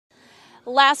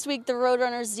Last week, the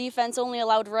Roadrunners defense only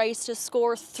allowed Rice to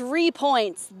score 3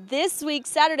 points. This week,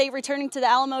 Saturday, returning to the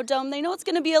Alamo Dome, they know it's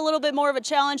going to be a little bit more of a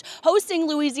challenge, hosting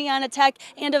Louisiana Tech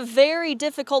and a very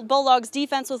difficult Bulldogs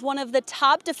defense with one of the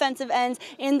top defensive ends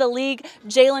in the league,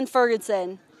 Jalen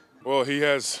Ferguson. Well, he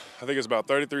has, I think it's about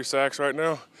 33 sacks right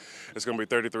now. It's going to be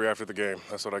 33 after the game.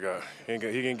 That's what I got. He ain't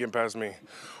getting past me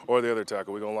or the other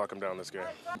tackle. We're going to lock him down this game.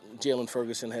 Jalen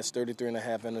Ferguson has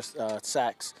 33.5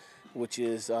 sacks, which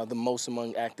is the most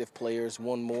among active players.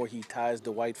 1 more, he ties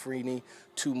Dwight Freeney.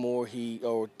 10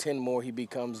 more, he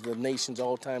becomes the nation's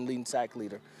all-time leading sack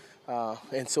leader.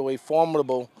 And so a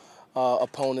formidable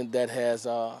opponent that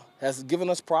has given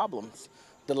us problems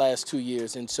the last 2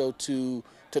 years. And so to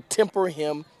temper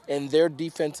him and their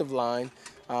defensive line,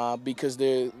 because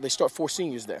they start 4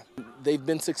 seniors there. They've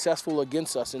been successful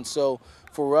against us, and so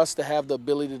for us to have the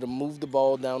ability to move the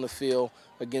ball down the field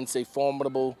against a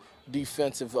formidable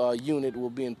defensive unit will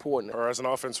be important. Or as an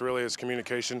offense, really, is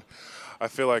communication. I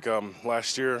feel like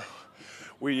last year,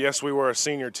 we were a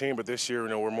senior team, but this year,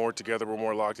 we're more together, we're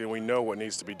more locked in. We know what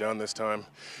needs to be done this time.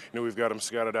 We've got them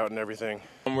scouted out and everything.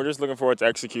 We're just looking forward to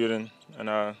executing,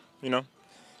 and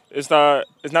it's not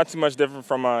too much different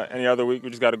from any other week. We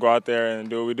just got to go out there and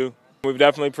do what we do. We've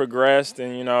definitely progressed,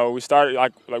 and we started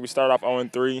we started off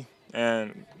 0-3,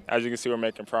 and as you can see, we're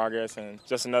making progress. And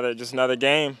just another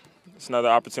game. It's another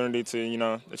opportunity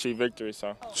to achieve victory.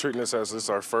 So treating this as this is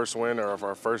our first win or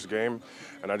our first game,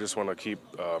 and I just want to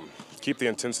keep the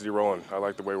intensity rolling. I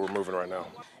like the way we're moving right now.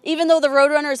 Even though the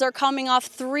Roadrunners are coming off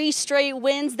 3 straight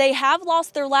wins, they have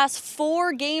lost their last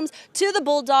 4 games to the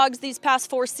Bulldogs these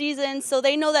past 4 seasons, so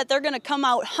they know that they're going to come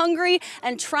out hungry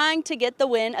and trying to get the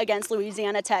win against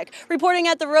Louisiana Tech. Reporting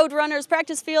at the Roadrunners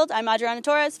practice field, I'm Adriana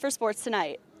Torres for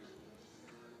Sports2Nite.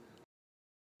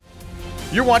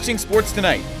 You're watching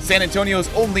Sports2Nite, San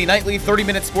Antonio's only nightly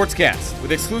 30-minute sportscast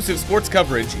with exclusive sports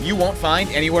coverage you won't find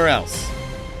anywhere else.